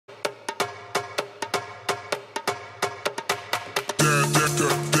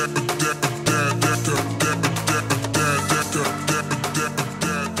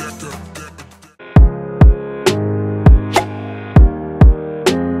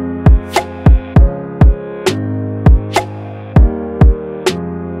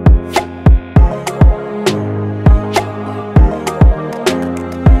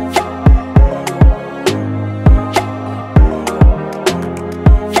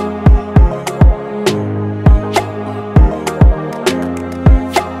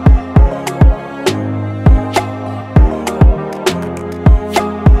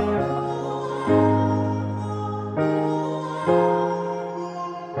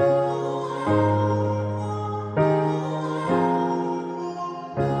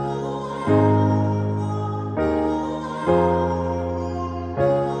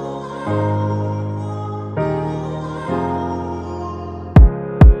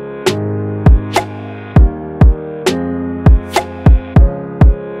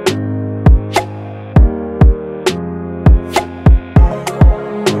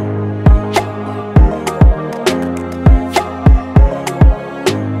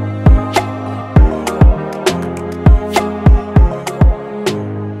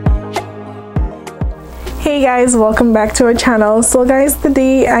Hey guys, welcome back to our channel. So guys,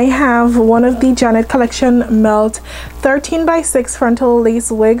 today I have one of the Janet collection melt 13x6 frontal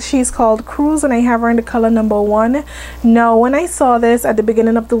lace wigs. She's called Cruz and I have her in the color number 1. Now when I saw this at the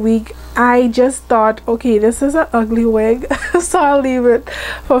beginning of the week, I just thought, okay, this is an ugly wig, so I'll leave it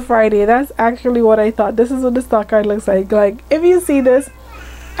for Friday. That's actually what I thought. This is what the stock card looks like. Like, if you see this,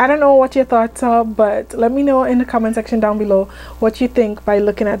 I don't know what your thoughts are, but let me know in the comment section down below what you think by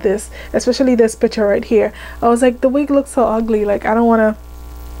looking at this, especially this picture right here. I was like, the wig looks so ugly, like I don't want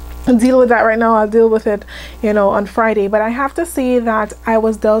to deal with that right now. I'll deal with it, you know, on Friday. But I have to say that I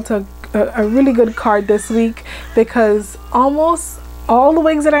was dealt a really good card this week, because almost all the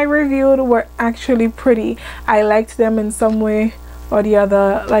wigs that I reviewed were actually pretty. I liked them in some way or the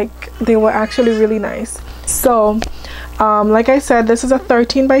other. Like, they were actually really nice. So like I said, this is a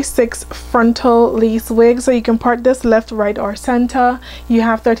 13x6 frontal lace wig, so you can part this left, right, or center. You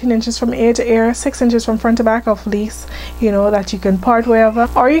have 13 inches from ear to ear, 6 inches from front to back of lace, you know, that you can part wherever,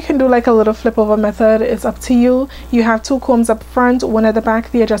 or you can do like a little flip over method. It's up to you. You have 2 combs up front, 1 at the back,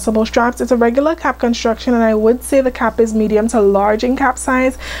 the adjustable straps. It's a regular cap construction, and I would say the cap is medium to large in cap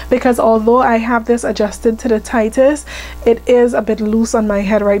size, because although I have this adjusted to the tightest, it is a bit loose on my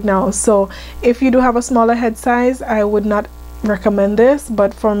head right now. So if you do have a smaller head size, I would not recommend this,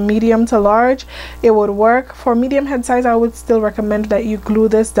 but for medium to large it would work. For medium head size, I would still recommend that you glue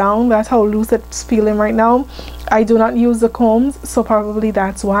this down. That's how loose it's feeling right now. I do not use the combs, so probably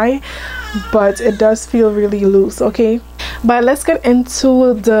that's why, but it does feel really loose. Okay, but let's get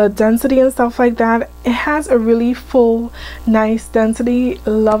into the density and stuff like that. It has a really full, nice density.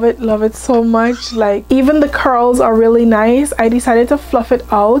 Love it so much. Like, even the curls are really nice. I decided to fluff it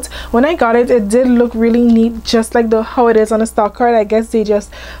out. When I got it, it did look really neat, just like how it is on a stock card. I guess they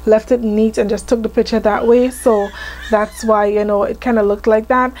just left it neat and just took the picture that way, so that's why, you know, it kind of looked like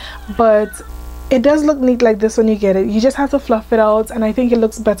that. But it does look neat like this when you get it. You just have to fluff it out, and I think it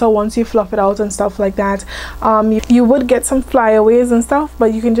looks better once you fluff it out and stuff like that. You would get some flyaways and stuff,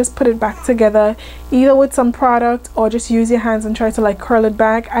 but you can just put it back together either with some product or just use your hands and try to like curl it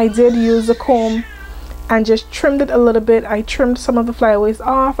back. I did use a comb and just trimmed it a little bit. I trimmed some of the flyaways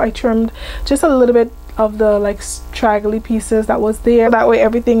off. I trimmed just a little bit of the like straggly pieces that was there. That way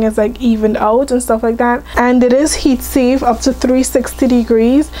everything is like evened out and stuff like that. And it is heat safe up to 360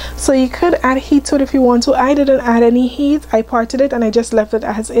 degrees, so you could add heat to it if you want to. I didn't add any heat. I parted it and I just left it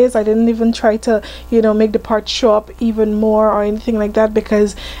as is. I didn't even try to, you know, make the part show up even more or anything like that,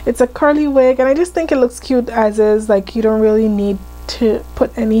 because it's a curly wig and I just think it looks cute as is. Like, you don't really need to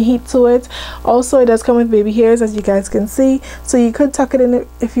put any heat to it. Also, it does come with baby hairs, as you guys can see, so you could tuck it in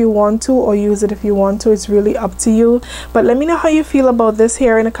if you want to, or use it if you want to. It's really up to you. But let me know how you feel about this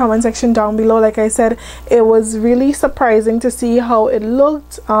hair in the comment section down below. Like I said, it was really surprising to see how it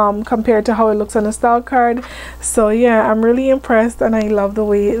looked compared to how it looks on the stock card. So yeah, I'm really impressed and I love the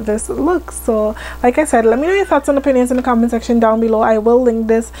way this looks. So like I said, let me know your thoughts and opinions in the comment section down below. I will link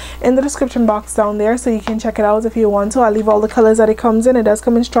this in the description box down there, so you can check it out if you want to. I'll leave all the colors that it comes in. It does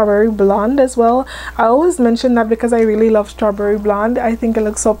come in strawberry blonde as well. I always mention that because I really love strawberry blonde. I think it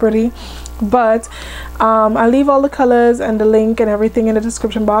looks so pretty. But I'll leave all the colors and the link and everything in the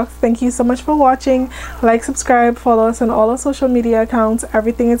description box. Thank you so much for watching. Like, subscribe, follow us on all our social media accounts.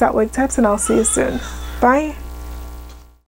 Everything is at WigTypes, and I'll see you soon. Bye.